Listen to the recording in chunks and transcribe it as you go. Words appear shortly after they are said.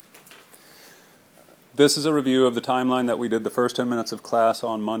This is a review of the timeline that we did the first 10 minutes of class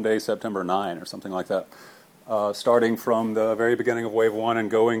on Monday, September 9, or something like that. Starting from the very beginning of Wave 1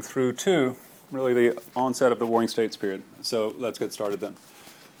 and going through to really the onset of the Warring States period. So let's get started then.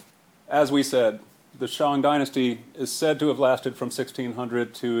 As we said, the Shang dynasty is said to have lasted from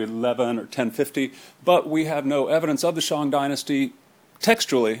 1600 to 11 or 1050, but we have no evidence of the Shang dynasty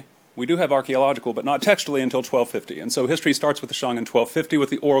textually. We do have archaeological, but not textually until 1250. And so history starts with the Shang in 1250 with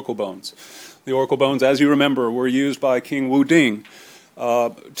the oracle bones. The oracle bones, as you remember, were used by King Wu Ding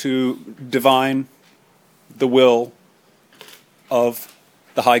to divine the will of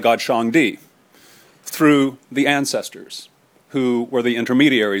the high god Shang-Di through the ancestors, who were the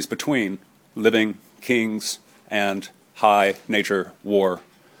intermediaries between living kings and high nature, war,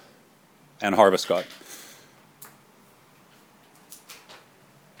 and harvest god.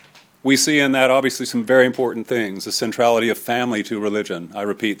 We see in that obviously some very important things: the centrality of family to religion. I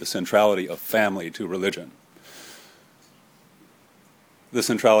repeat, the centrality of family to religion. The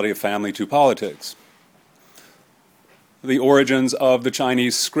centrality of family to politics. The origins of the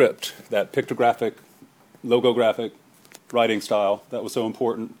Chinese script, that pictographic, logographic writing style that was so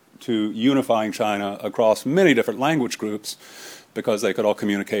important to unifying China across many different language groups, because they could all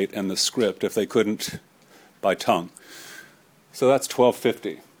communicate in the script if they couldn't by tongue. So that's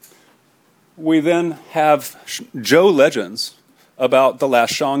 1250. We then have Zhou legends about the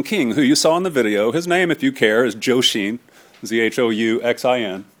last Shang king, who you saw in the video. His name, if you care, is Zhou-Xin,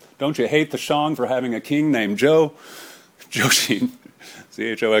 Z-H-O-U-X-I-N. Don't you hate the Shang for having a king named Zhou? Zhou-Xin,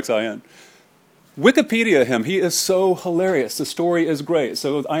 Z-H-O-X-I-N. Wikipedia him. He is so hilarious. The story is great.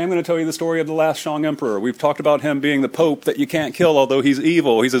 So I am going to tell you the story of the last Shang emperor. We've talked about him being the pope that you can't kill, although he's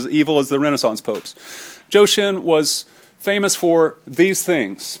evil. He's as evil as the Renaissance popes. Zhou-Xin was famous for these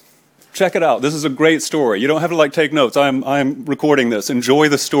things. Check it out. This is a great story. You don't have to take notes. I'm recording this. Enjoy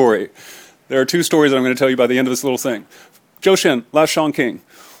the story. There are two stories that I'm going to tell you by the end of this little thing. Zhou-Xin, last Shang king.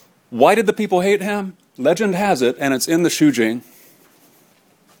 Why did the people hate him? Legend has it, and it's in the Shujing.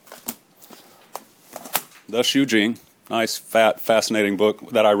 The Shujing, nice, fat, fascinating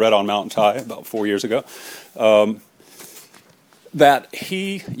book that I read on Mountain Tai about 4 years ago, that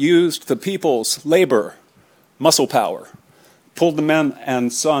he used the people's labor, muscle power, pulled the men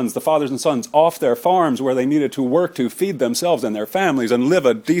and sons, the fathers and sons, off their farms where they needed to work to feed themselves and their families and live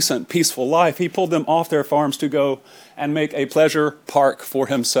a decent, peaceful life. He pulled them off their farms to go and make a pleasure park for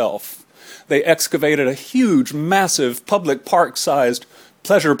himself. They excavated a huge, massive, public park-sized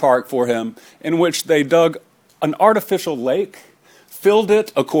pleasure park for him, in which they dug an artificial lake, filled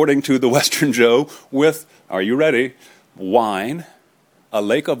it, according to the Western Zhou, with, are you ready, wine, a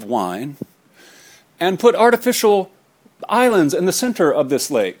lake of wine, and put artificial islands in the center of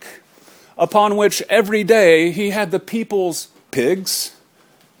this lake, upon which every day he had the people's pigs,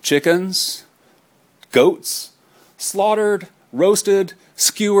 chickens, goats, slaughtered, roasted,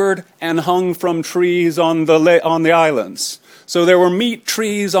 skewered, and hung from trees on the islands. So there were meat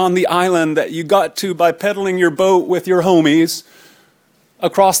trees on the island that you got to by pedaling your boat with your homies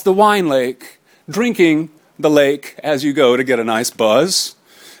across the wine lake, drinking the lake as you go to get a nice buzz.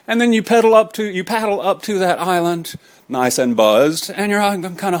 And then you paddle up to that island, nice and buzzed, and you're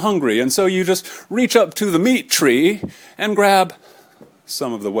kind of hungry. And so you just reach up to the meat tree and grab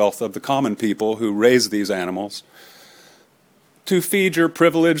some of the wealth of the common people who raise these animals to feed your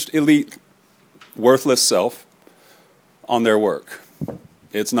privileged, elite, worthless self on their work.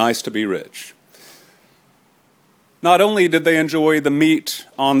 It's nice to be rich. Not only did they enjoy the meat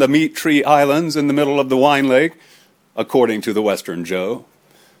on the meat tree islands in the middle of the wine lake, according to the Western Zhou,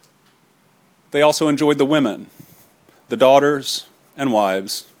 they also enjoyed the women, the daughters and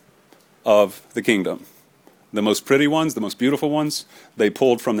wives of the kingdom. The most pretty ones, the most beautiful ones, they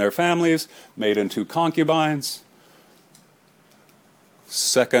pulled from their families, made into concubines,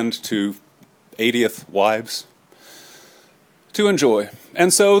 second to 80th wives, to enjoy.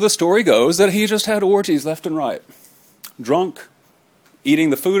 And so the story goes that he just had orgies left and right. Drunk, eating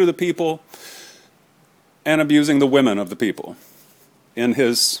the food of the people, and abusing the women of the people in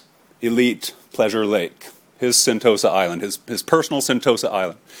his elite pleasure lake, his Sentosa Island, his personal Sentosa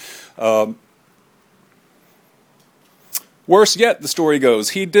Island. Worse yet, the story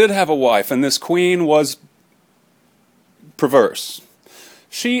goes, he did have a wife, and this queen was perverse.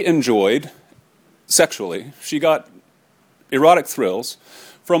 She enjoyed, sexually, she got erotic thrills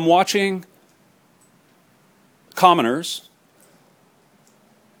from watching commoners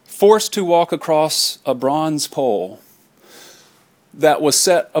forced to walk across a bronze pole that was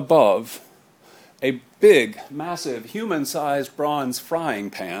set above a big, massive, human-sized bronze frying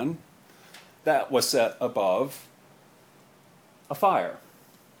pan that was set above a fire.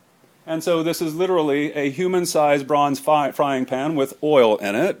 And so this is literally a human-sized bronze frying pan with oil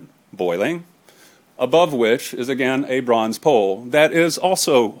in it, boiling, above which is again a bronze pole that is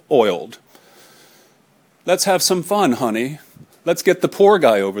also oiled. Let's have some fun, honey. Let's get the poor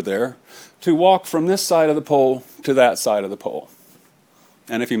guy over there to walk from this side of the pole to that side of the pole.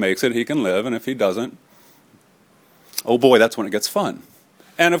 And if he makes it, he can live, and if he doesn't, oh boy, that's when it gets fun.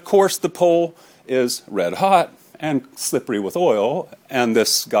 And of course, the pole is red hot and slippery with oil, and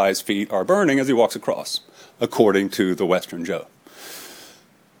this guy's feet are burning as he walks across, according to the Western Joe.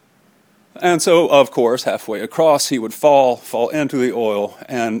 And so, of course, halfway across, he would fall into the oil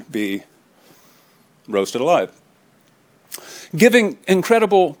and be roasted alive, giving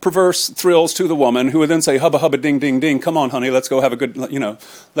incredible perverse thrills to the woman, who would then say, hubba, hubba, ding, ding, ding, come on, honey, let's go have a good,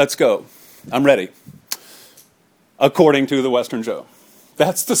 let's go. I'm ready. According to the Western Joe.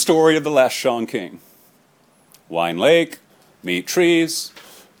 That's the story of the last Shang King. Wine Lake, meat trees,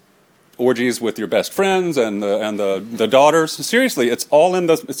 orgies with your best friends and the daughters. Seriously, it's all in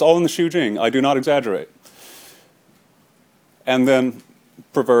the Shu Jing. I do not exaggerate. And then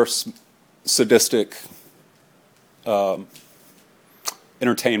perverse, sadistic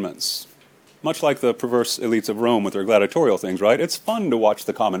entertainments, much like the perverse elites of Rome with their gladiatorial things. Right? It's fun to watch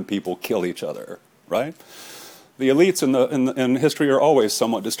the common people kill each other. Right? The elites in history are always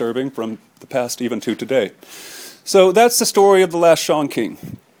somewhat disturbing, from the past even to today. So that's the story of the last Shang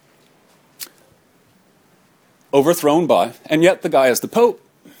King. Overthrown by, and yet the guy is the Pope.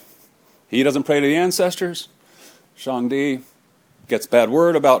 He doesn't pray to the ancestors. Shang-Di gets bad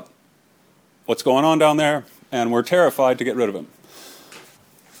word about what's going on down there, and we're terrified to get rid of him.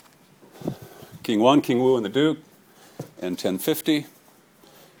 King Wan, King Wu, and the Duke in 1050.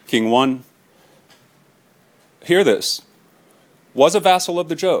 King Wan, hear this, was a vassal of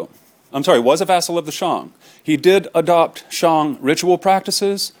the Zhou. Was a vassal of the Shang. He did adopt Shang ritual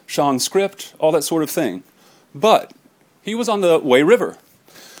practices, Shang script, all that sort of thing. But he was on the Wei River,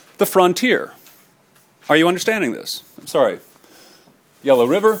 the frontier. Are you understanding this? I'm sorry. Yellow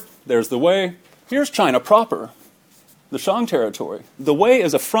River, there's the Wei. Here's China proper, the Shang territory. The Wei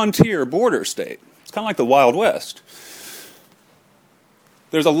is a frontier border state. It's kind of like the Wild West.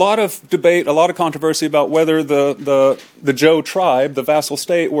 There's a lot of debate, a lot of controversy about whether the Zhou tribe, the vassal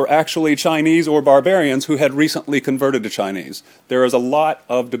state, were actually Chinese or barbarians who had recently converted to Chinese. There is a lot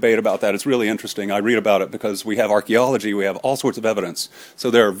of debate about that. It's really interesting. I read about it because we have archaeology, we have all sorts of evidence. So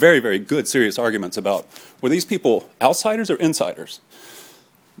there are very, very good, serious arguments about, were these people outsiders or insiders?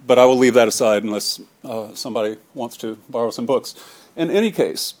 But I will leave that aside unless somebody wants to borrow some books. In any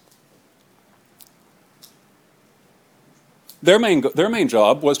case, their main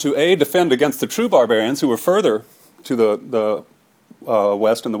job was to, A, defend against the true barbarians who were further to the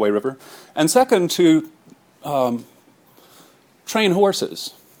west in the Wei River, and second, to train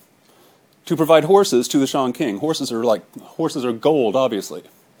horses, to provide horses to the Shang King. Horses are gold, obviously.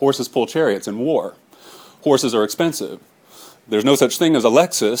 Horses pull chariots in war. Horses are expensive. There's no such thing as a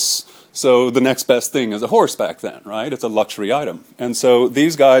Lexus, so the next best thing is a horse back then, right? It's a luxury item. And so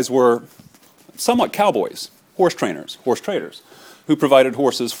these guys were somewhat cowboys. Horse trainers, horse traders, who provided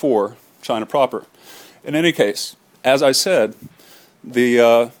horses for China proper. In any case, as I said,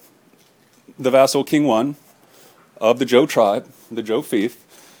 the vassal King Wan of the Zhou tribe, the Zhou fief,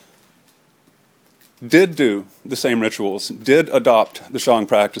 did do the same rituals, did adopt the Shang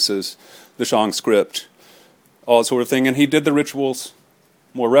practices, the Shang script, all that sort of thing, and he did the rituals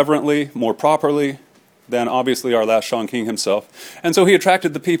more reverently, more properly than obviously our last Shang King himself. And so he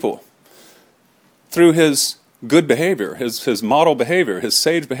attracted the people through his good behavior, his model behavior, his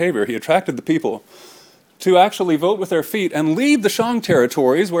sage behavior. He attracted the people to actually vote with their feet and leave the Shang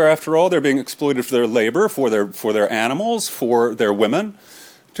territories, where, after all, they're being exploited for their labor, for their animals, for their women,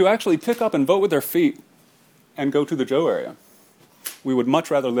 to actually pick up and vote with their feet and go to the Zhou area. We would much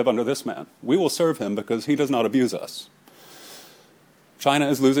rather live under this man. We will serve him because he does not abuse us. China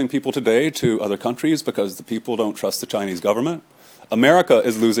is losing people today to other countries because the people don't trust the Chinese government. America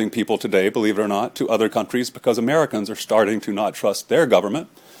is losing people today, believe it or not, to other countries because Americans are starting to not trust their government.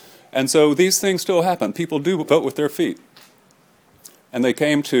 And so these things still happen. People do vote with their feet. And they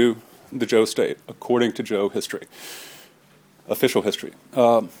came to the Zhou state, according to Zhou history, official history.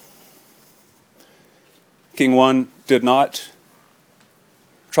 King Wan did not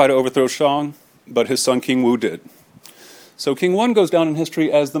try to overthrow Shang, but his son King Wu did. So King Wan goes down in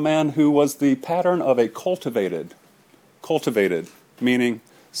history as the man who was the pattern of a cultivated, meaning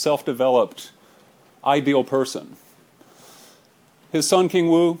self-developed, ideal person. His son King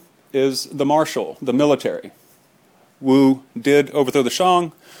Wu is the marshal, the military. Wu did overthrow the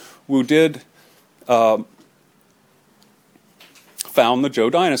Shang. Wu did found the Zhou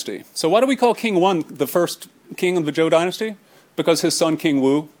dynasty. So why do we call King Wen the first king of the Zhou dynasty? Because his son King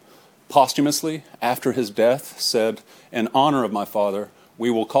Wu, posthumously, after his death, said, in honor of my father, we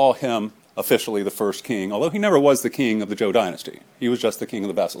will call him officially the first king, although he never was the king of the Zhou dynasty. He was just the king of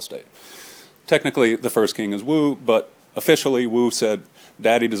the vassal state. Technically, the first king is Wu, but officially Wu said,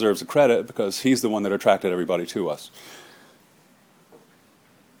 Daddy deserves the credit because he's the one that attracted everybody to us.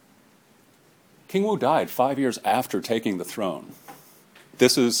 King Wu died 5 years after taking the throne.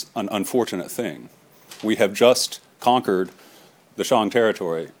 This is an unfortunate thing. We have just conquered the Shang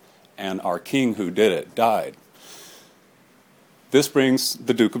territory, and our king who did it died. This brings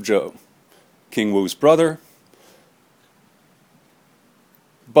the Duke of Zhou, King Wu's brother.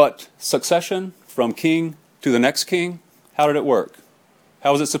 But succession from king to the next king, how did it work?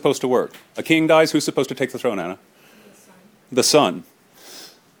 How was it supposed to work? A king dies, who's supposed to take the throne, Anna? The son.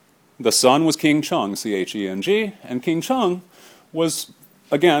 The son was King Cheng, C-H-E-N-G, and King Cheng was,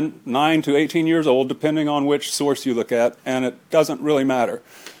 again, 9 to 18 years old, depending on which source you look at, and it doesn't really matter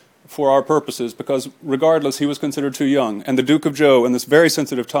for our purposes, because regardless, he was considered too young. And the Duke of Zhou, in this very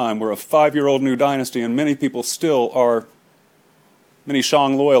sensitive time, where a 5-year-old new dynasty, and many people still are, many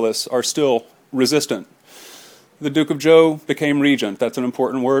Shang loyalists are still resistant. The Duke of Zhou became regent, that's an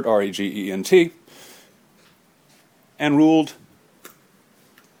important word, R-E-G-E-N-T, and ruled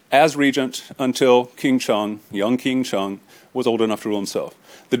as regent until King Cheng, young King Cheng, was old enough to rule himself.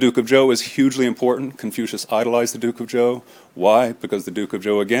 The Duke of Zhou is hugely important. Confucius idolized the Duke of Zhou. Why? Because the Duke of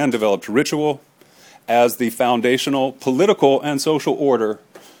Zhou, again, developed ritual as the foundational political and social order,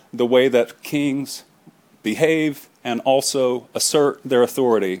 the way that kings behave and also assert their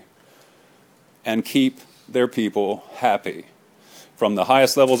authority and keep their people happy. From the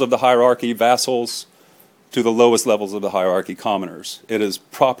highest levels of the hierarchy, vassals, to the lowest levels of the hierarchy, commoners. It is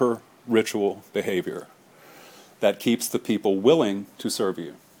proper ritual behavior that keeps the people willing to serve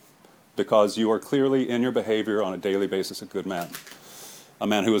you, because you are clearly in your behavior on a daily basis a good man. A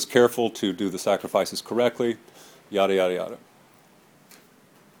man who is careful to do the sacrifices correctly, yada, yada, yada.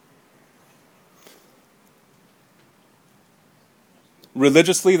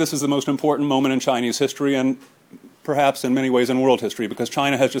 Religiously, this is the most important moment in Chinese history, and perhaps in many ways in world history, because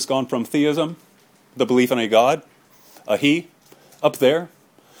China has just gone from theism, the belief in a God, a he, up there,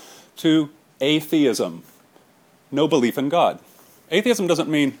 to atheism, no belief in God. Atheism doesn't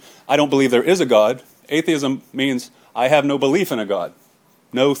mean I don't believe there is a God. Atheism means I have no belief in a God.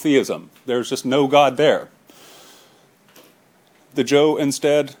 No theism. There's just no God there. The Zhou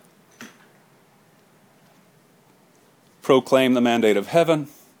instead proclaim the mandate of heaven,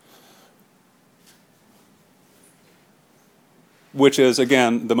 which is,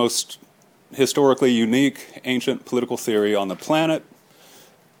 again, the most historically unique ancient political theory on the planet,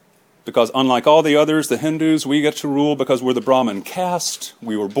 because unlike all the others, the Hindus, we get to rule because we're the Brahmin caste.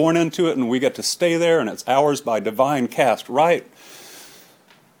 We were born into it and we get to stay there, and it's ours by divine caste right.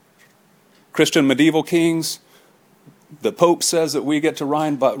 Christian medieval kings, the Pope says that we get to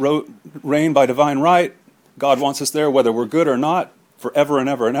reign by divine right. God wants us there whether we're good or not, forever and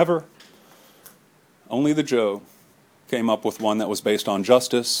ever and ever. Only the Zhou came up with one that was based on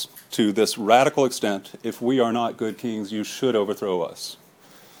justice to this radical extent. If we are not good kings, you should overthrow us.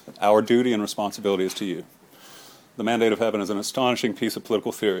 Our duty and responsibility is to you. The mandate of heaven is an astonishing piece of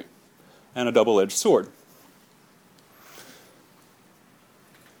political theory and a double-edged sword.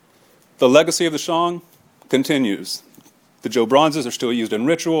 The legacy of the Shang continues. The Zhou bronzes are still used in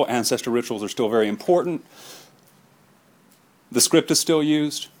ritual. Ancestor rituals are still very important. The script is still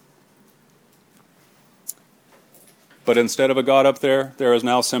used. But instead of a God up there, there is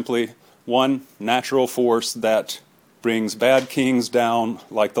now simply one natural force that brings bad kings down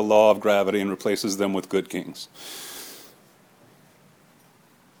like the law of gravity and replaces them with good kings.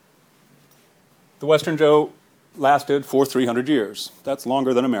 The Western Zhou lasted for 300 years. That's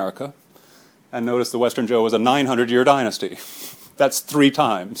longer than America. And notice the Western Zhou was a 900-year dynasty. That's 3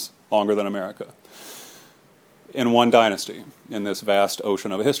 times longer than America in one dynasty in this vast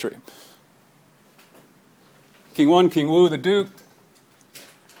ocean of a history. King Wen, King Wu, the Duke,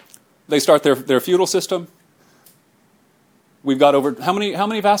 they start their feudal system. We've got over, how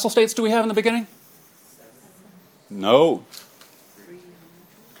many vassal states do we have in the beginning? 7. No.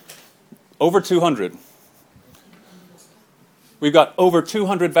 Over 200. We've got over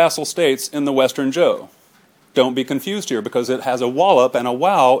 200 vassal states in the Western Zhou. Don't be confused here, because it has a wallop and a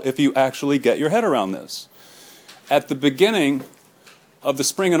wow if you actually get your head around this. At the beginning of the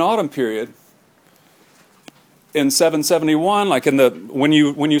spring and autumn period, in 771, like when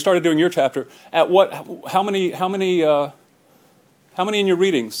you started doing your chapter, at what? How many in your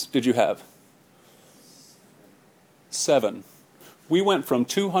readings did you have? 7. We went from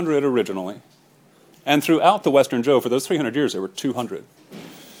 200 originally, and throughout the Western Zhou, for those 300 years, there were 200.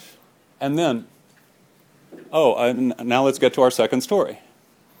 And then, now let's get to our second story.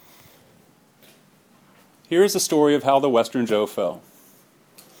 Here's the story of how the Western Zhou fell.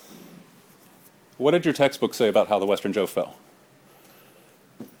 What did your textbook say about how the Western Zhou fell?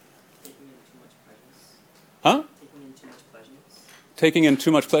 Huh? Taking in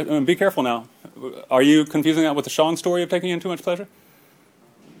too much pleasure. Be careful now. Are you confusing that with the Shang story of taking in too much pleasure?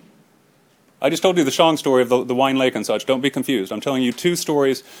 I just told you the Shang story of the wine lake and such. Don't be confused. I'm telling you two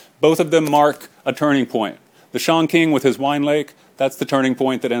stories. Both of them mark a turning point. The Shang king with his wine lake, that's the turning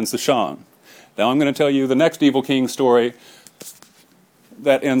point that ends the Shang. Now I'm going to tell you the next evil king story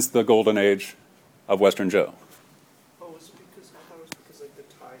that ends the golden age of Western Zhou. I thought it was because like the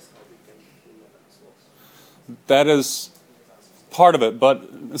ties how we can kill the vassals. That is part of it,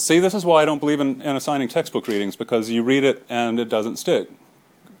 but see, this is why I don't believe in assigning textbook readings, because you read it and it doesn't stick.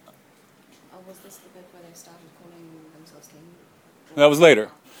 Was this the bit where they started calling themselves king? That was later.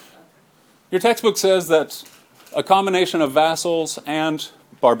 Your textbook says that a combination of vassals and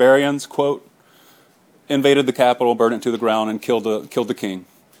barbarians, quote, invaded the capital, burned it to the ground, and killed the king.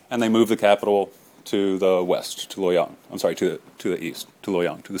 And they moved the capital to the west, to Luoyang. I'm sorry, to the east, to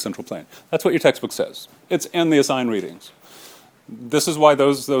Luoyang, to the central plain. That's what your textbook says. It's in the assigned readings. This is why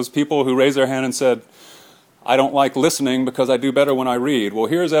those people who raised their hand and said, I don't like listening because I do better when I read. Well,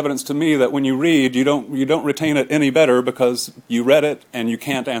 here's evidence to me that when you read, you don't retain it any better because you read it and you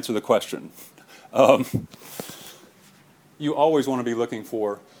can't answer the question. You always want to be looking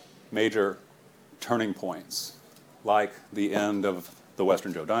for major turning points, like the end of the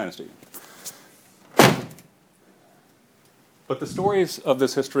Western Zhou dynasty. But the stories of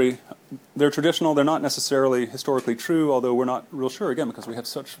this history, they're traditional. They're not necessarily historically true, although we're not real sure, again, because we have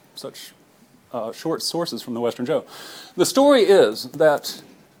such short sources from the Western Zhou. The story is that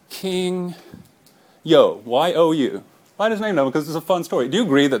King Yo, Y-O-U, write his name down because it's a fun story. Do you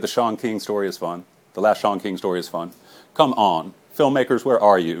agree that the Shang King story is fun? The last Shang King story is fun? Come on. Filmmakers, where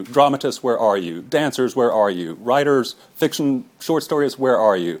are you? Dramatists, where are you? Dancers, where are you? Writers, fiction, short stories, where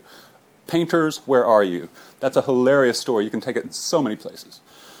are you? Painters, where are you? That's a hilarious story. You can take it in so many places.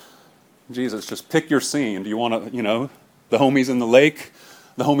 Jesus, just pick your scene. Do you want to, the homies in the lake,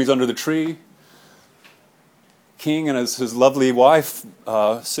 the homies under the tree, king and his lovely wife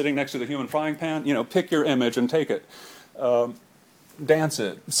sitting next to the human frying pan? Pick your image and take it. Dance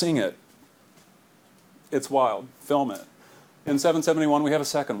it, sing it. It's wild. Film it. In 771, we have a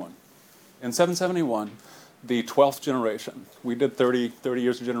second one. In 771, the 12th generation. We did 30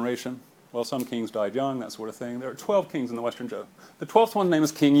 years of generation. Well, some kings died young, that sort of thing. There are 12 kings in the Western Zhou. The 12th one's name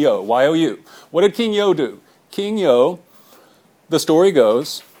is King Yo, Y-O-U. What did King Yo do? King Yo, the story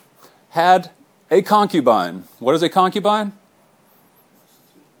goes, had a concubine. What is a concubine?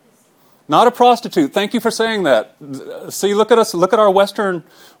 Not a prostitute. Thank you for saying that. See, look at us. Look at our Western.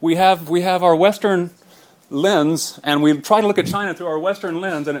 We have our Western lens, and we try to look at China through our Western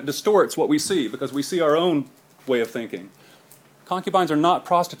lens, and it distorts what we see because we see our own way of thinking. Concubines are not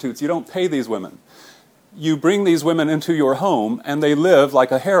prostitutes. You don't pay these women. You bring these women into your home, and they live like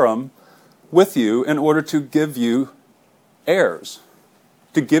a harem with you in order to give you heirs,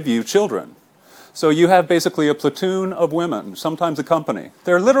 to give you children. So you have basically a platoon of women, sometimes a company.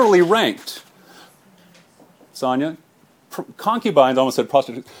 They're literally ranked. Sonia? Concubines, I almost said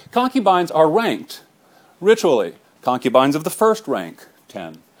prostitutes. Concubines are ranked ritually. Concubines of the first rank,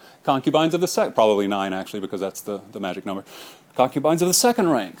 10. Concubines of the second, probably 9 actually, because that's the magic number. Concubines of the second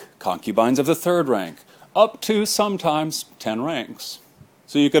rank. Concubines of the third rank. Up to sometimes 10 ranks.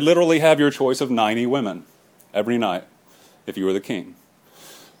 So you could literally have your choice of 90 women every night if you were the king.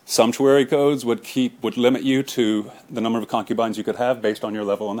 Sumptuary codes would limit you to the number of concubines you could have based on your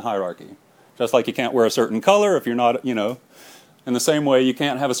level in the hierarchy. Just like you can't wear a certain color if you're not, in the same way you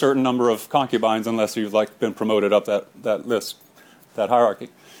can't have a certain number of concubines unless you've been promoted up that list, that hierarchy.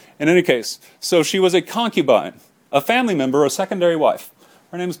 In any case, so she was a concubine, a family member, a secondary wife.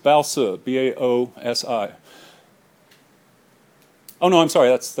 Her name is Baosi, B-A-O-S-I. Oh, no, I'm sorry,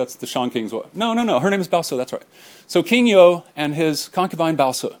 that's the Shang King's wife. No, her name is Baosi, that's right. So King Yo and his concubine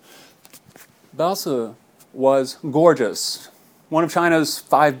Baosi. Baosi was gorgeous. One of China's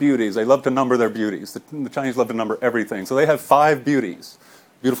 5 beauties. They love to number their beauties. The Chinese love to number everything. So they have 5 beauties,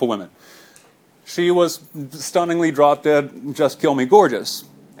 beautiful women. She was stunningly drop dead, just kill me gorgeous.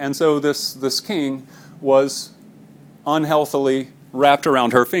 And so this king was unhealthily wrapped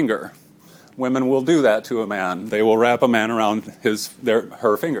around her finger. Women will do that to a man. They will wrap a man around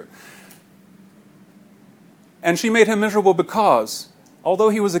her finger. And she made him miserable because Although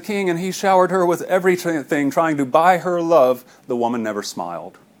he was a king and he showered her with everything, trying to buy her love, the woman never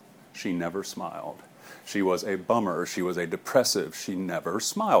smiled. She never smiled. She was a bummer. She was a depressive. She never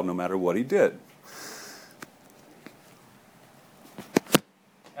smiled, no matter what he did.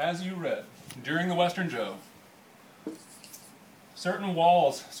 As you read, during the Western Zhou, certain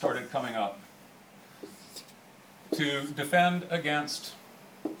walls started coming up to defend against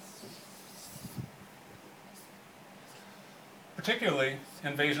particularly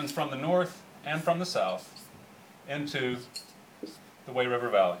invasions from the north and from the south into the Wei River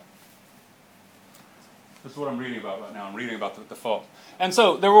Valley. This is what I'm reading about right now. I'm reading about the fall. And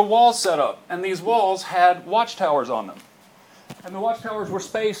so there were walls set up, and these walls had watchtowers on them. And the watchtowers were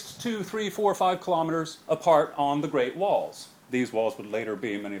spaced 2, 3, 4, 5 kilometers apart on the Great Walls. These walls would later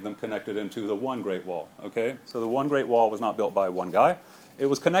be, many of them, connected into the one Great Wall. Okay? So the one Great Wall was not built by one guy. It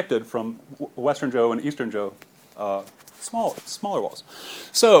was connected from Western Zhou and Eastern Zhou, smaller walls.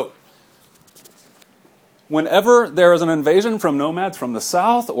 So whenever there is an invasion from nomads from the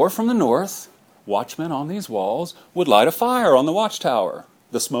south or from the north, watchmen on these walls would light a fire on the watchtower.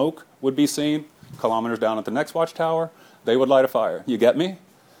 The smoke would be seen kilometers down at the next watchtower. They would light a fire. You get me?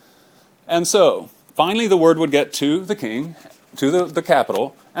 And so, finally the word would get to the king, to the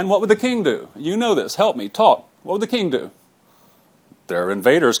capital, and what would the king do? You know this. Help me. Talk. What would the king do? There are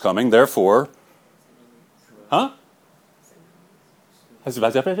invaders coming, therefore... Huh?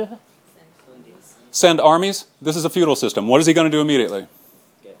 Send armies? This is a feudal system. What is he going to do immediately?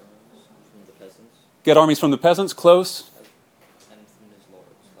 Get armies from the peasants, close.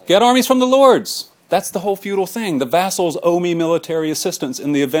 Get armies from the lords. That's the whole feudal thing. The vassals owe me military assistance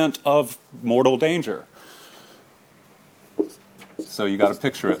in the event of mortal danger. So you got to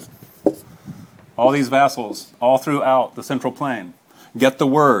picture it. All these vassals, all throughout the Central Plain, get the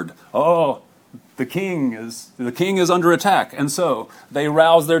word. Oh, the king is under attack. And so they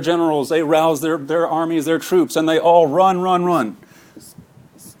rouse their generals, they rouse their armies, their troops, and they all run.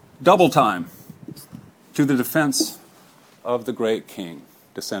 Double time to the defense of the great king,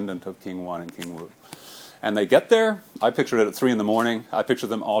 descendant of King Wan and King Wu. And they get there. I pictured it at 3 a.m. I picture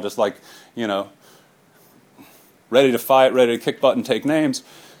them all just like, ready to fight, ready to kick butt and take names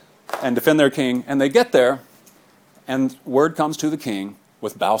and defend their king. And they get there, and word comes to the king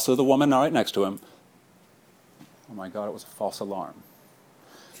with Bausa, the woman, right next to him. Oh my God, it was a false alarm.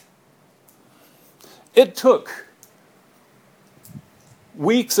 It took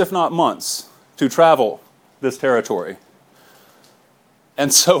weeks, if not months, to travel this territory.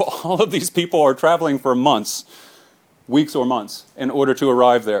 And so all of these people are traveling for months, weeks or months, in order to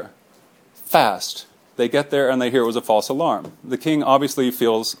arrive there. Fast. They get there and they hear it was a false alarm. The king obviously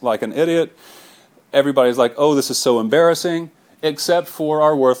feels like an idiot. Everybody's like, oh, this is so embarrassing, except for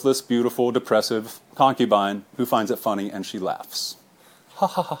our worthless, beautiful, depressive concubine who finds it funny and she laughs. Ha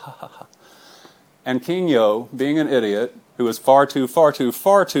ha ha ha ha. And King Yo, being an idiot, who is far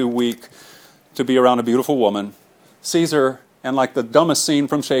too weak to be around a beautiful woman, sees her and, like the dumbest scene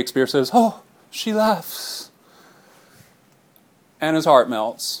from Shakespeare, says, oh, she laughs. And his heart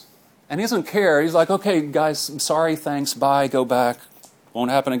melts. And he doesn't care. He's like, okay, guys, I'm sorry, thanks, bye, go back.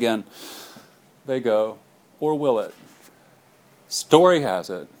 Won't happen again. They go. Or will it? Story has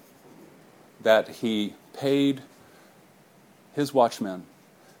it that he paid his watchmen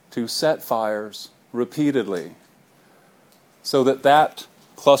to set fires repeatedly so that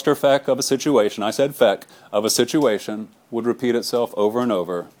clusterfuck of a situation, I said feck, of a situation would repeat itself over and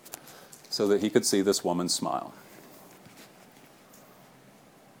over so that he could see this woman smile.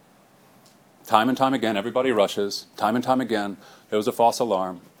 Time and time again, everybody rushes. Time and time again, there was a false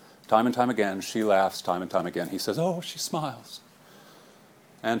alarm. Time and time again, she laughs. Time and time again, he says, oh, she smiles.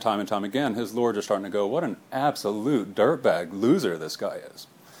 And time again, his lords are starting to go, what an absolute dirtbag loser this guy is.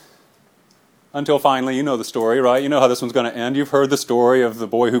 Until finally, you know the story, right? You know how this one's going to end. You've heard the story of the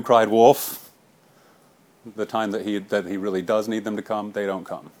boy who cried wolf. The time that he really does need them to come, they don't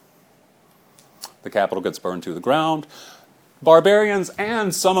come. The capital gets burned to the ground. Barbarians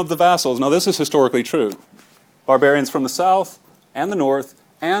and some of the vassals, now this is historically true, barbarians from the south and the north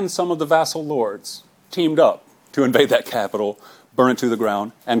and some of the vassal lords teamed up to invade that capital, burn it to the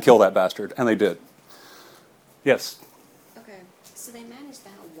ground, and kill that bastard. And they did. Yes? Okay, so they managed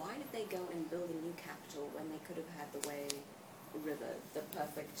that. Why did they go and build a new capital when they could have had the Wei River, the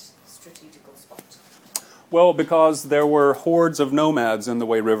perfect strategical spot? Well, because there were hordes of nomads in the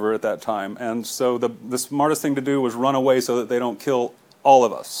Wei River at that time, and so the smartest thing to do was run away so that they don't kill all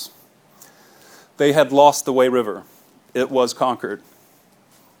of us. They had lost the Wei River. It was conquered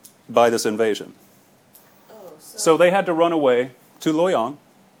by this invasion. Oh, so they had to run away to Luoyang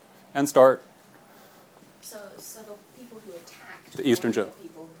and start. So the people who attacked The Eastern Zhou. The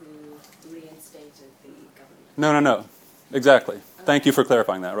people who reinstated the government. No. Exactly. Thank you for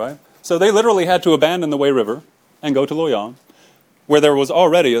clarifying that, right? So they literally had to abandon the Wei River and go to Luoyang, where there was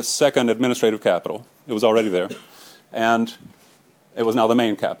already a second administrative capital. It was already there. And it was now the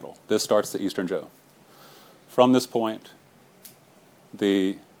main capital. This starts the Eastern Zhou. From this point,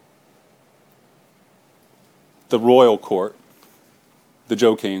 the royal court, the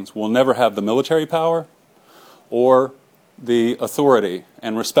Zhou kings, will never have the military power or the authority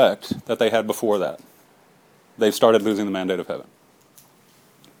and respect that they had before that. They've started losing the mandate of heaven.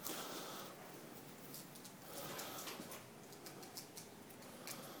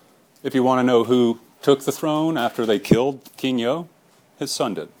 If you want to know who took the throne after they killed King Yo, his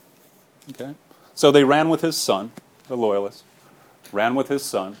son did. Okay? So they ran with his son, the loyalists, ran with his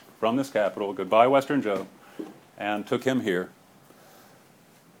son from this capital, goodbye Western Zhou, and took him here,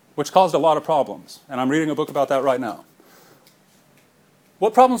 which caused a lot of problems. And I'm reading a book about that right now.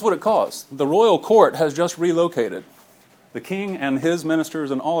 What problems would it cause? The royal court has just relocated. The king and his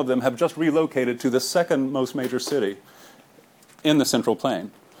ministers and all of them have just relocated to the second most major city in the Central Plain.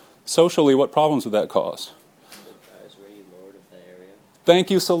 Socially, what problems would that cause? Lord of the area.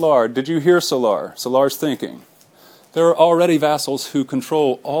 Thank you, Salar. Did you hear Salar? Salar's thinking. There are already vassals who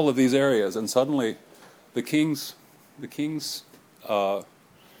control all of these areas, and suddenly the king's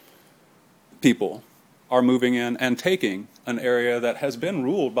people are moving in and taking an area that has been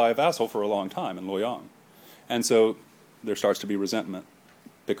ruled by a vassal for a long time in Luoyang. And so there starts to be resentment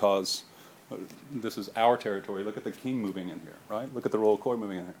because this is our territory. Look at the king moving in here, right? Look at the royal court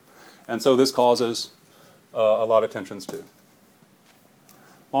moving in here. And so this causes a lot of tensions too.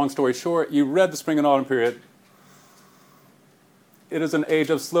 Long story short, you read the Spring and Autumn period. It is an age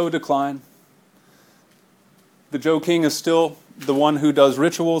of slow decline. The Zhou king is still the one who does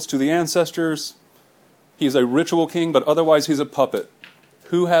rituals to the ancestors. He's a ritual king, but otherwise he's a puppet.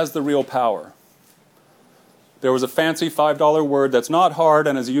 Who has the real power? There was a fancy $5 word that's not hard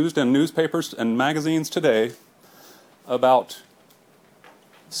and is used in newspapers and magazines today about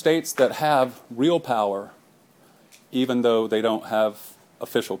states that have real power even though they don't have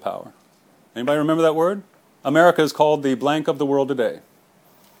official power. Anybody remember that word? America is called the blank of the world today.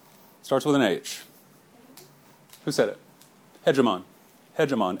 Starts with an H. Who said it? Hegemon.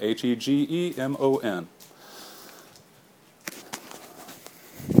 Hegemon. Hegemon.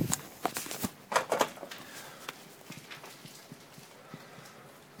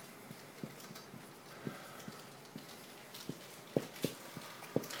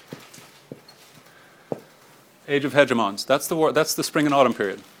 Age of hegemons. That's the war. That's the spring and autumn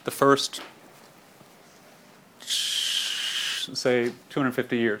period. The first, say,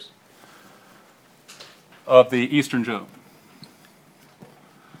 250 years of the Eastern Zhou.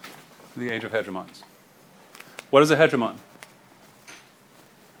 The age of hegemons. What is a hegemon?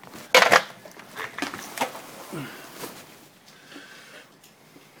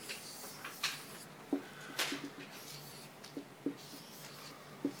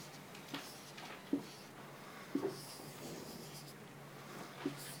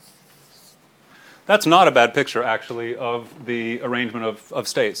 That's not a bad picture, actually, of the arrangement of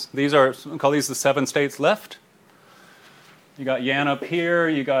states. These are, we call these the 7 states left. You got Yan up here,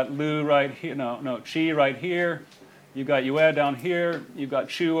 you got Lu right here, no, Qi right here, you got Yue down here, you've got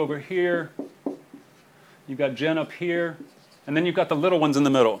Chu over here, you've got Jin up here, and then you've got the little ones in the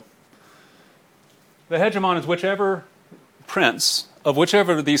middle. The hegemon is whichever prince of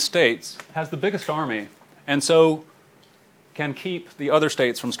whichever of these states has the biggest army, and so can keep the other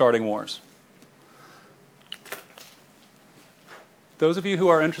states from starting wars. Those of you who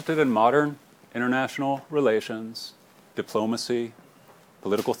are interested in modern international relations, diplomacy,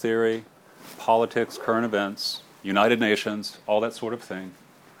 political theory, politics, current events, United Nations, all that sort of thing,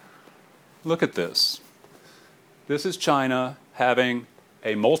 look at this. This is China having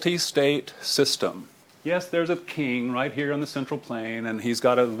a multi-state system. Yes, there's a king right here on the Central Plain, and he's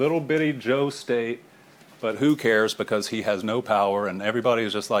got a little bitty Zhou state, but who cares because he has no power, and everybody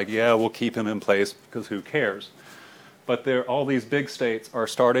is just like, yeah, we'll keep him in place because who cares? But all these big states are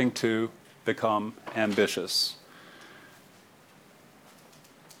starting to become ambitious.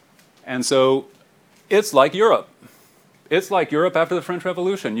 And so it's like Europe. It's like Europe after the French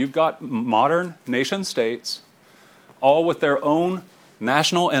Revolution. You've got modern nation states, all with their own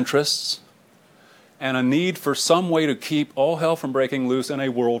national interests, and a need for some way to keep all hell from breaking loose in a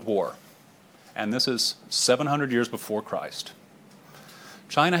world war. And this is 700 years before Christ.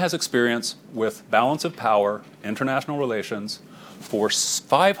 China has experience with balance of power, international relations, for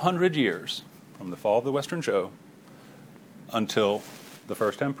 500 years, from the fall of the Western Zhou until the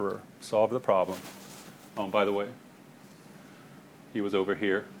first emperor solved the problem. Oh, by the way, He was over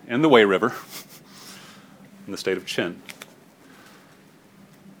here in the Wei River in the state of Qin.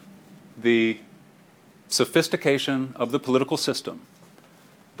 The sophistication of the political system,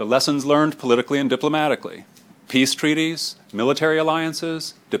 the lessons learned politically and diplomatically, peace treaties, military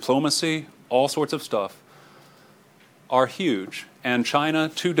alliances, diplomacy, all sorts of stuff, are huge. And China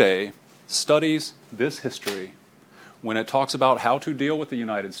today studies this history when it talks about how to deal with the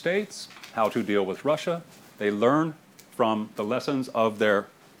United States, how to deal with Russia. They learn from the lessons of their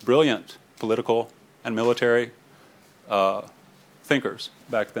brilliant political and military thinkers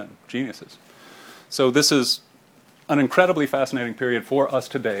back then, geniuses. So this is an incredibly fascinating period for us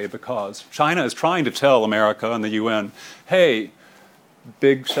today because China is trying to tell America and the UN, hey,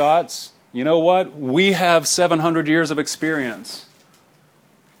 big shots, you know what? We have 700 years of experience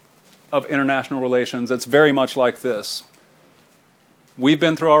of international relations that's very much like this. We've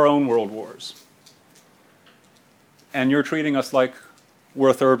been through our own world wars. And you're treating us like we're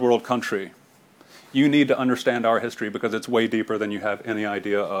a third world country. You need to understand our history because it's way deeper than you have any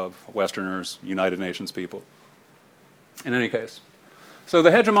idea of, Westerners, United Nations people. In any case. So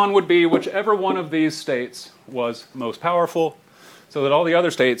the hegemon would be whichever one of these states was most powerful, so that all the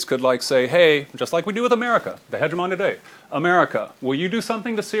other states could say, hey, just like we do with America, the hegemon today, America, will you do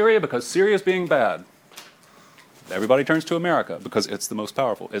something to Syria because Syria is being bad? Everybody turns to America because it's the most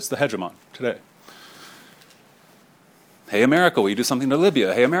powerful. It's the hegemon today. Hey, America, will you do something to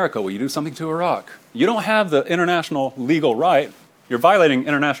Libya? Hey, America, will you do something to Iraq? You don't have the international legal right. You're violating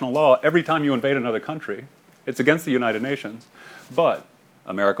international law every time you invade another country. It's against the United Nations. But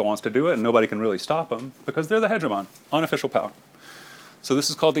America wants to do it, and nobody can really stop them because they're the hegemon, unofficial power. So this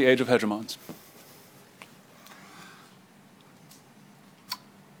is called the Age of Hegemons.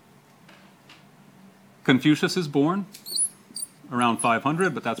 Confucius is born around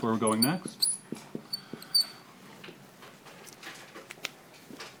 500, but that's where we're going next.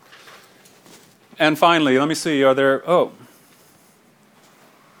 And finally, let me see,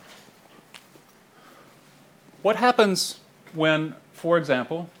 what happens when, for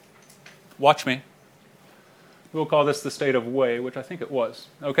example, watch me, we'll call this the state of Wei, which I think it was.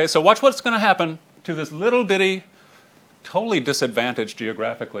 Okay, so watch what's going to happen to this little bitty, totally disadvantaged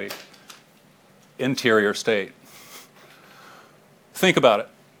geographically, interior state. Think about it.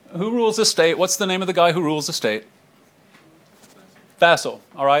 Who rules the state? What's the name of the guy who rules the state? Vassal,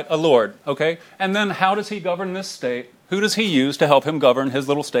 all right, a lord, okay? And then how does he govern this state? Who does he use to help him govern his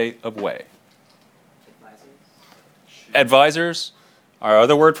little state of Wei? Advisors. Our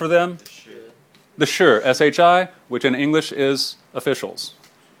other word for them? The shi, S-H-I, which in English is officials.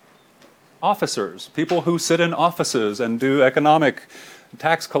 Officers, people who sit in offices and do economic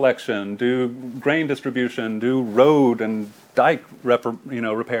tax collection, do grain distribution, do road and dike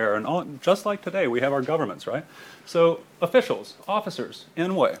repair, and all, just like today, we have our governments, right? So officials, officers,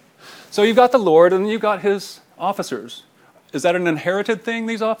 in Wei. So you've got the Lord and you've got his officers. Is that an inherited thing,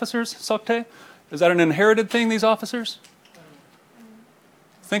 these officers, Sokte? Is that an inherited thing, these officers?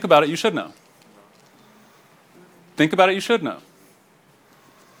 Think about it, you should know. Think about it, you should know.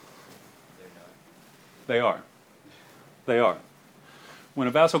 They are. They are. When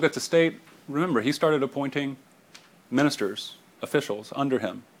a vassal gets a state, remember, he started appointing ministers, officials, under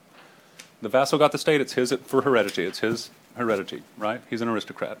him. The vassal got the state, it's his for heredity. It's his heredity, right? He's an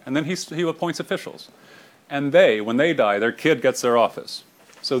aristocrat. And then he appoints officials. And when they die, their kid gets their office.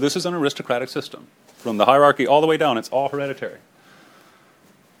 So this is an aristocratic system. From the hierarchy all the way down, it's all hereditary.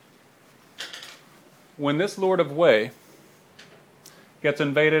 When this Lord of Wei gets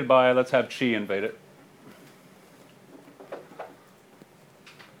invaded by, let's have Qi invade it.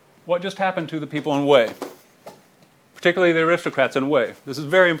 What just happened to the people in Wei? Particularly the aristocrats in Wei. This is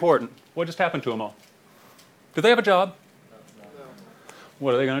very important. What just happened to them all? Do they have a job? No.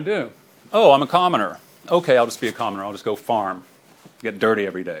 What are they going to do? Oh, I'm a commoner. Okay, I'll just be a commoner. I'll just go farm, get dirty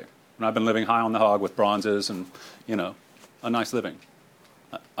every day. And I've been living high on the hog with bronzes and, a nice living.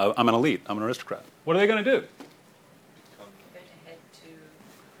 I'm an elite. I'm an aristocrat. What are they going to do? They're going to head to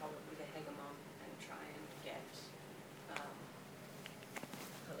probably the hegemon and try and get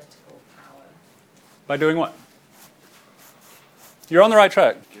political power. By doing what? You're on the right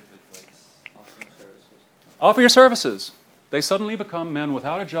track. Offer your services. They suddenly become men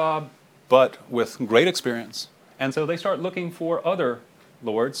without a job, but with great experience. And so they start looking for other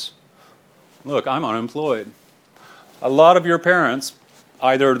lords. Look, I'm unemployed. A lot of your parents,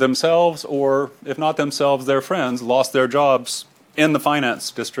 either themselves or, if not themselves, their friends, lost their jobs in the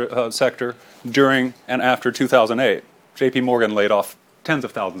finance sector during and after 2008. J.P. Morgan laid off tens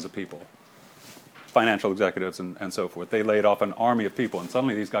of thousands of people, financial executives and so forth. They laid off an army of people, and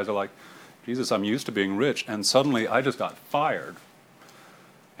suddenly these guys are like, Jesus, I'm used to being rich, and suddenly I just got fired.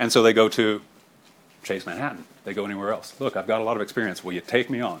 And so they go to Chase Manhattan. They go anywhere else. Look, I've got a lot of experience. Will you take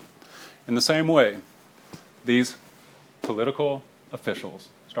me on? In the same way, these political officials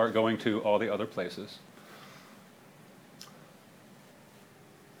start going to all the other places,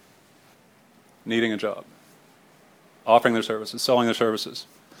 needing a job, offering their services, selling their services.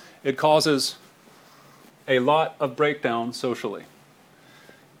 It causes a lot of breakdown socially.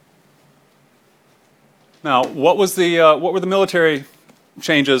 Now, what were the military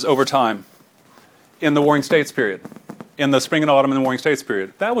changes over time in the Warring States period, in the spring and autumn in the Warring States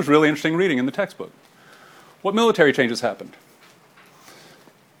period? That was really interesting reading in the textbook. What military changes happened?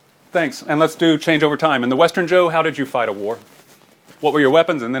 Thanks, and let's do change over time. In the Western Zhou, how did you fight a war? What were your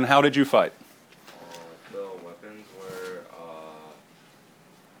weapons, and then how did you fight? The weapons were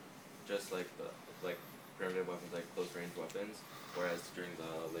just like primitive weapons, like close range weapons. Whereas during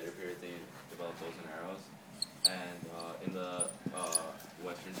the later period, they developed bows and arrows. And in the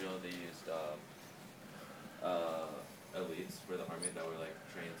Western Zhou, they used elites for the army that were like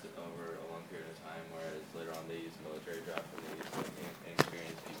trained over a long period of time. Whereas later on, they used military draft and they used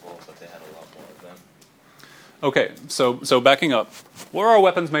inexperienced people, but they had a lot more of them. Okay, so backing up, what are our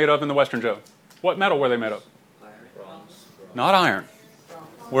weapons made of in the Western Zhou? What metal were they made of? Bronze. Not iron.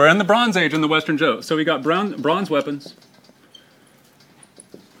 We're in the Bronze Age in the Western Zhou. So we got bronze weapons.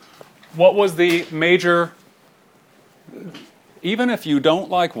 What was the major... Even if you don't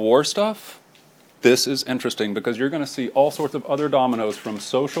like war stuff, this is interesting because you're going to see all sorts of other dominoes from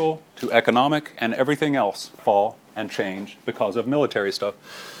social to economic and everything else fall and change because of military stuff.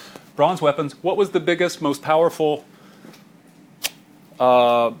 Bronze weapons. What was the biggest, most powerful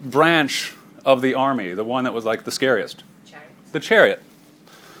branch of the army? The one that was like the scariest? Chariots. The chariot.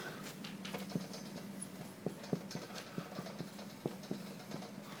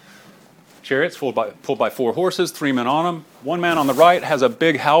 Chariots pulled by 4 horses, 3 men on them. One man on the right has a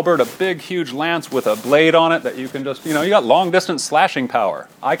big halberd, a big, huge lance with a blade on it that you can just, you know, you got long-distance slashing power.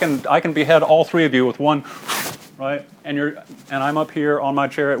 I can behead all 3 of you with one, right? And I'm up here on my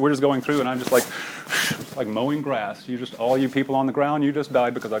chariot. We're just going through, and I'm just like mowing grass. All you people on the ground, you just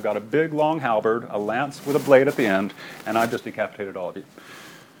died because I've got a big, long halberd, a lance with a blade at the end, and I've just decapitated all of you.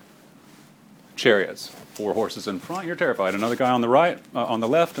 Chariots, 4 horses in front, you're terrified. Another guy on the right, on the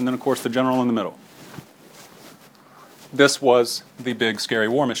left, and then of course the general in the middle. This was the big scary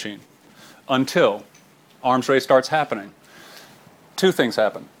war machine until arms race starts happening. 2 things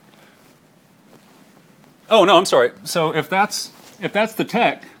happen. Oh no, I'm sorry. So if that's the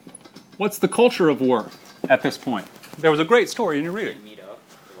tech, what's the culture of war at this point? There was a great story in your reading. They meet up,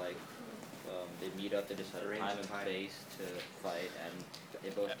 they meet up, they decide a time and place to fight, and they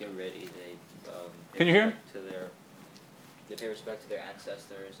both get ready. Can you hear me? They pay respect to their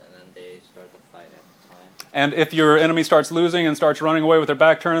ancestors, and then they start the fight at the time. And if your enemy starts losing and starts running away with their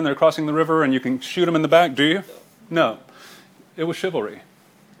back turned, they're crossing the river, and you can shoot them in the back, do you? No. It was chivalry.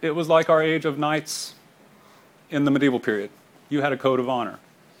 It was like our age of knights in the medieval period. You had a code of honor,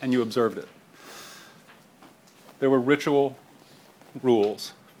 and you observed it. There were ritual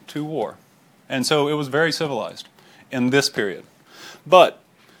rules to war. And so it was very civilized in this period. But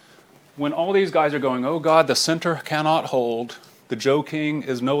when all these guys are going, oh God, the center cannot hold, the Zhou king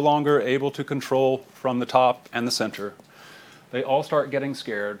is no longer able to control from the top and the center, they all start getting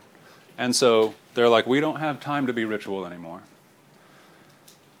scared. And so they're like, we don't have time to be ritual anymore.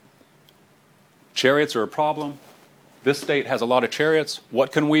 Chariots are a problem. This state has a lot of chariots.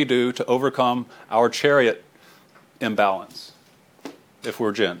 What can we do to overcome our chariot imbalance if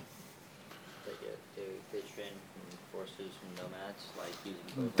we're Jin? They train from forces from nomads, like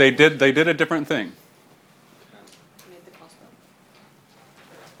using... They did a different thing. Made the crossbow.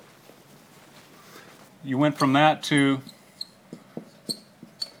 You went from that to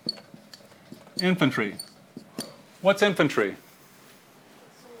infantry. What's infantry?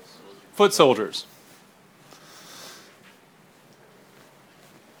 Foot soldiers.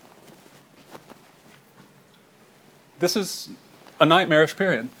 This is a nightmarish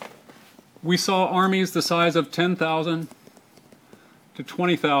period. We saw armies the size of 10,000 to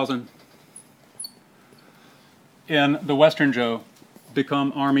 20,000 in the Western Zhou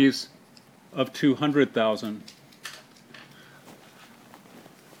become armies of 200,000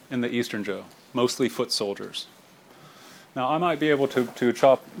 in the Eastern Zhou, mostly foot soldiers. Now, I might be able to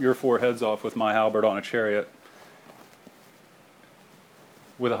chop your 4 heads off with my halberd on a chariot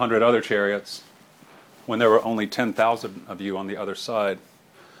with 100 other chariots when there were only 10,000 of you on the other side.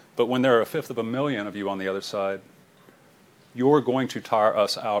 But when there are 1/5 of a million of you on the other side, you're going to tire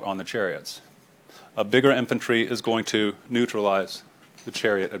us out on the chariots. A bigger infantry is going to neutralize the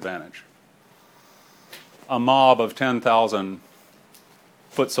chariot advantage. A mob of 10,000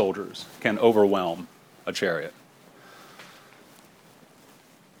 foot soldiers can overwhelm a chariot.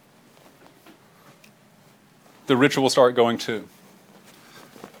 The ritual start going too.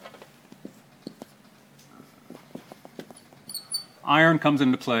 Iron comes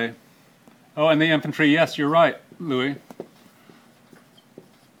into play. Oh, and the infantry, yes, you're right, Louis.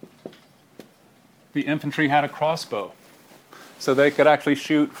 The infantry had a crossbow. So they could actually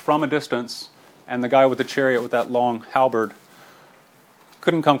shoot from a distance, and the guy with the chariot with that long halberd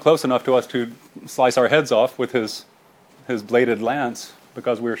couldn't come close enough to us to slice our heads off with his bladed lance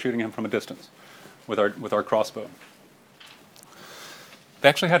because we were shooting him from a distance with our crossbow. They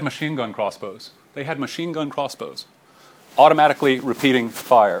actually had machine gun crossbows. They had machine gun crossbows. Automatically repeating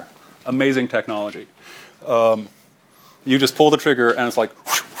fire. Amazing technology. You just pull the trigger and it's like...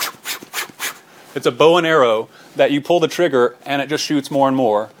 It's a bow and arrow that you pull the trigger and it just shoots more and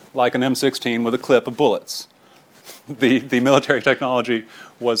more, like an M16 with a clip of bullets. The military technology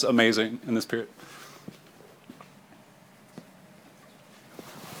was amazing in this period.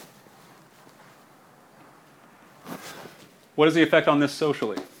 What is the effect on this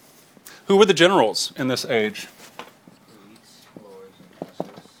socially? Who were the generals in this age?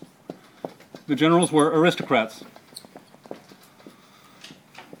 The generals were aristocrats.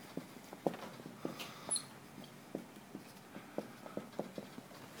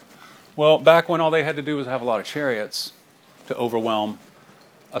 Well, back when all they had to do was have a lot of chariots to overwhelm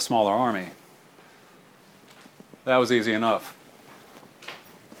a smaller army, that was easy enough.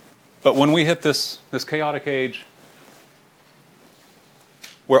 But when we hit this chaotic age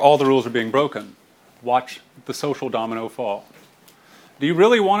where all the rules are being broken, watch the social domino fall. Do you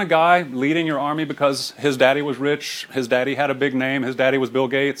really want a guy leading your army because his daddy was rich, his daddy had a big name, his daddy was Bill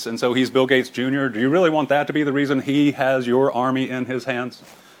Gates, and so he's Bill Gates Jr.? Do you really want that to be the reason he has your army in his hands?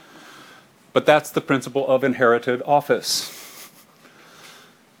 But that's the principle of inherited office.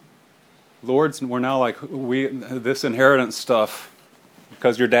 Lords were now like, this inheritance stuff,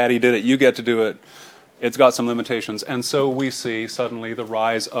 because your daddy did it, you get to do it. It's got some limitations. And so we see suddenly the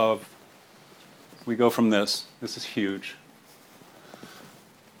rise of, we go from this is huge.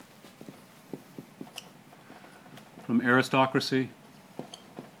 From aristocracy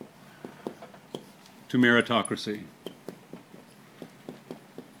to meritocracy.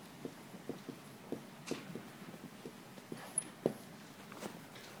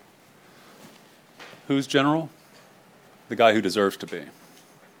 Who's general? The guy who deserves to be.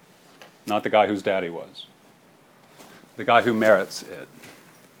 Not the guy whose daddy was. The guy who merits it.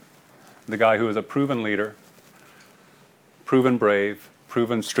 The guy who is a proven leader, proven brave,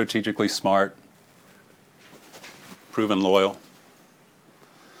 proven strategically smart, proven loyal.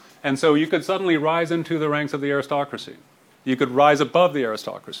 And so you could suddenly rise into the ranks of the aristocracy. You could rise above the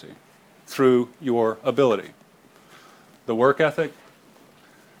aristocracy through your ability. The work ethic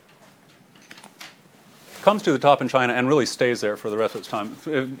comes to the top in China and really stays there for the rest of its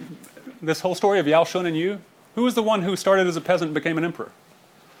time. This whole story of Yao Shun and Yu, who was the one who started as a peasant and became an emperor?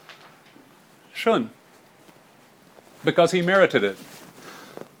 Shun. Because he merited it.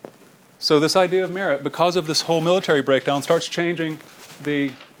 So this idea of merit, because of this whole military breakdown, starts changing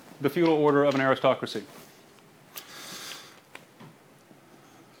the feudal order of an aristocracy.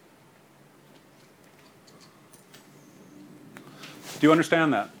 Do you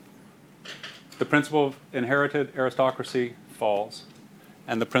understand that? The principle of inherited aristocracy falls,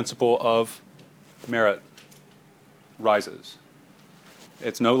 and the principle of merit rises.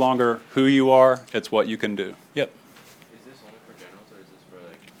 It's no longer who you are, it's what you can do. Yep. Is this only for generals, or is this for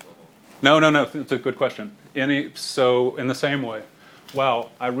like global? No. It's a good question. So in the same way, wow,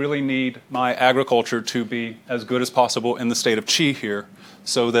 I really need my agriculture to be as good as possible in the state of Qi here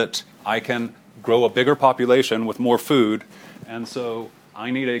so that I can grow a bigger population with more food, and so I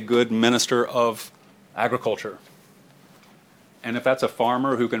need a good minister of agriculture. And if that's a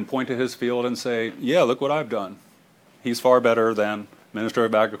farmer who can point to his field and say, yeah, look what I've done, he's far better than Minister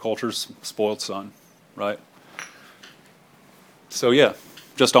of Agriculture's spoiled son, right? So yeah,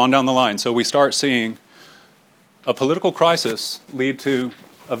 just on down the line. So we start seeing a political crisis lead to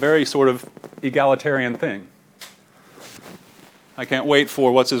a very sort of egalitarian thing. I can't wait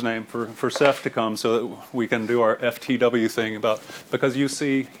for, what's his name, for Seth to come so that we can do our FTW thing because you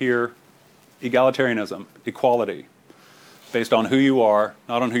see here egalitarianism, equality, based on who you are,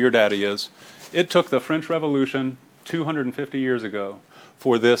 not on who your daddy is. It took the French Revolution 250 years ago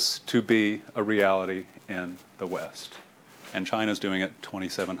for this to be a reality in the West. And China's doing it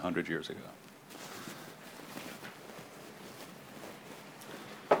 2,700 years ago.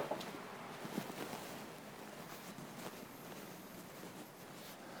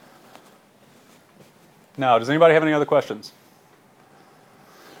 Now, does anybody have any other questions?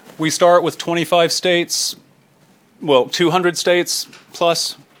 We start with 25 states, well, 200 states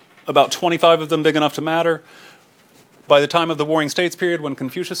plus about 25 of them big enough to matter. By the time of the Warring States period, when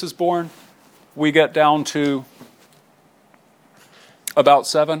Confucius is born, we get down to about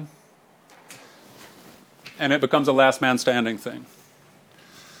 7, and it becomes a last man standing thing.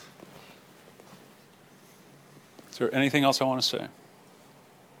 Is there anything else I want to say?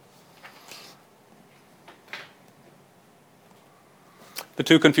 The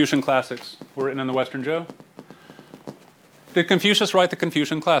 2 Confucian classics were written in the Western Zhou. Did Confucius write the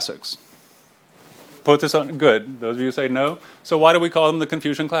Confucian classics? Put this on, good. Those of you who say no. So why do we call them the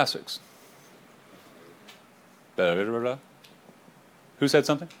Confucian classics? Who said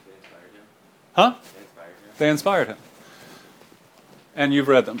something? They inspired him. Huh? They inspired him. They inspired him. And you've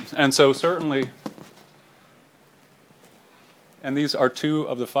read them. And so certainly, and these are 2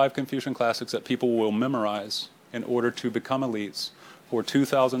 of the 5 Confucian classics that people will memorize in order to become elites for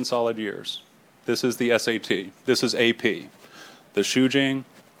 2,000 solid years. This is the SAT. This is AP. The Shujing,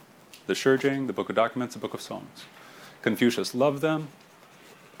 the Shijing, the Book of Documents, the Book of Songs. Confucius loved them.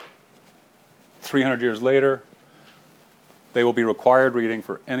 300 years later, they will be required reading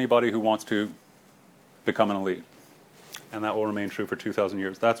for anybody who wants to become an elite. And that will remain true for 2,000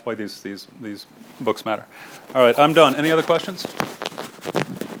 years. That's why these books matter. All right, I'm done. Any other questions?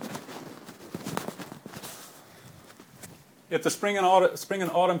 If the spring and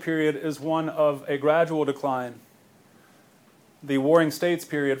autumn period is one of a gradual decline, the Warring States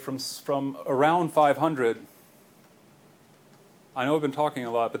period from around 500, I know I've been talking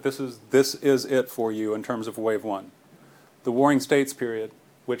a lot, but this is it for you in terms of wave 1. The Warring States period,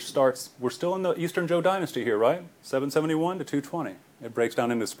 which starts, we're still in the Eastern Zhou dynasty here, right? 771 to 220. It breaks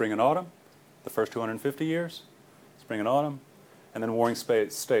down into spring and autumn, the first 250 years, spring and autumn, and then Warring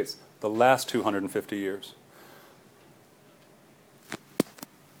States, the last 250 years.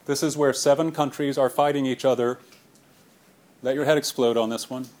 This is where 7 countries are fighting each other. Let your head explode on this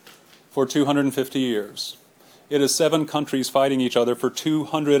one. For 250 years. It is 7 countries fighting each other for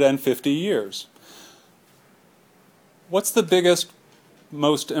 250 years. What's the biggest,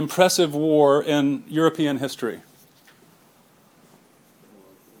 most impressive war in European history?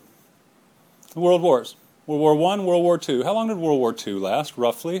 The World Wars. World War I, World War II. How long did World War II last,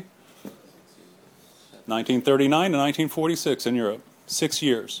 roughly? 1939 to 1946 in Europe. 6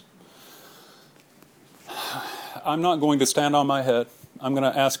 years. I'm not going to stand on my head. I'm going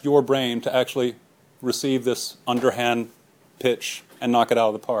to ask your brain to actually receive this underhand pitch and knock it out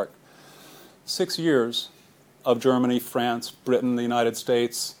of the park. 6 years of Germany, France, Britain, the United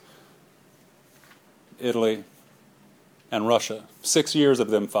States, Italy, and Russia. 6 years of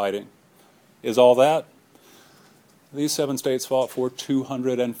them fighting. Is all that? These 7 states fought for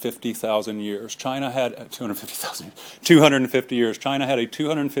 250,000 years. China had 250 years. China had a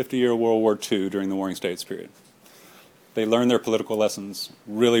 250-year World War II during the Warring States period. They learned their political lessons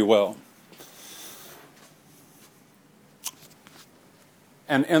really well.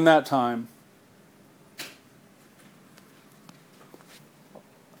 And in that time,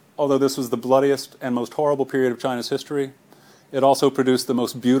 although this was the bloodiest and most horrible period of China's history, it also produced the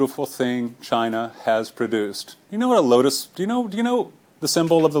most beautiful thing China has produced. You know what a lotus, do you know the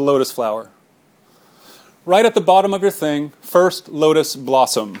symbol of the lotus flower? Right at the bottom of your thing, first lotus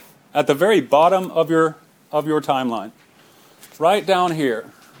blossom. At the very bottom of your timeline. Right down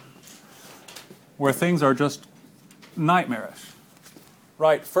here, where things are just nightmarish.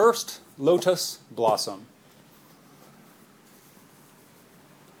 Right, first lotus blossom.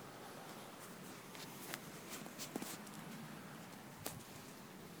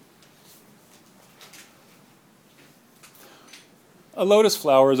 A lotus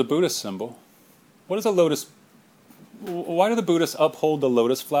flower is a Buddhist symbol. What is a lotus? Why do the Buddhists uphold the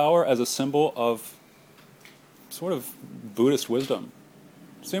lotus flower as a symbol of sort of Buddhist wisdom?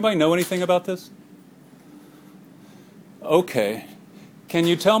 Does anybody know anything about this? Okay. Can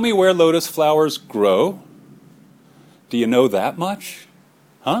you tell me where lotus flowers grow? Do you know that much?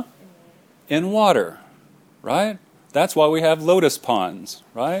 Huh? In water, right? That's why we have lotus ponds,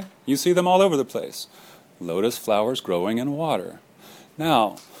 right? You see them all over the place. Lotus flowers growing in water.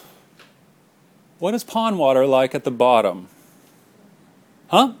 Now, what is pond water like at the bottom?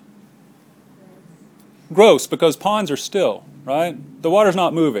 Huh? Gross, because ponds are still, right? The water's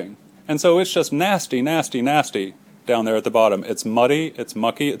not moving. And so it's just nasty, nasty, nasty down there at the bottom. It's muddy, it's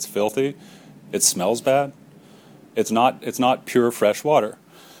mucky, it's filthy, it smells bad. It's not pure fresh water.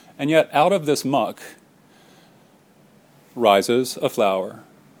 And yet out of this muck rises a flower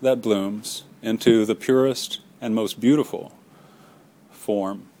that blooms into the purest and most beautiful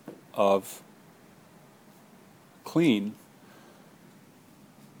form of clean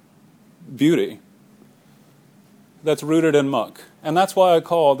beauty that's rooted in muck. And that's why I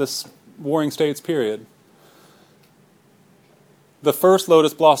call this Warring States period the first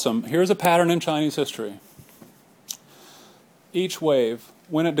lotus blossom. Here's a pattern in Chinese history. Each wave,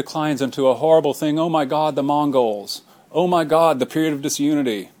 when it declines into a horrible thing, oh my God, the Mongols, oh my God, the period of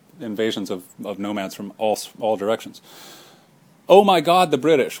disunity, invasions of nomads from all directions. Oh my God, the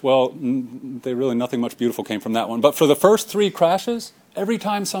British. Well, nothing much beautiful came from that one. But for the first three crashes, every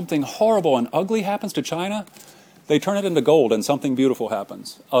time something horrible and ugly happens to China, they turn it into gold and something beautiful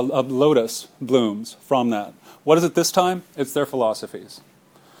happens. A lotus blooms from that. What is it this time? It's their philosophies.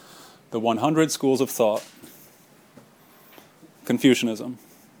 The 100 schools of thought. Confucianism.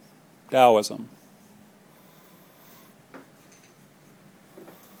 Taoism.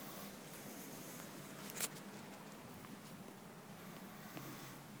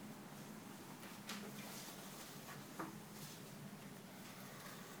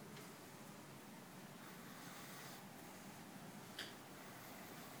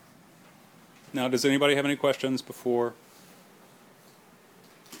 Now, does anybody have any questions before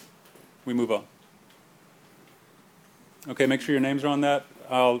we move on? Okay, make sure your names are on that.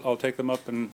 I'll take them up and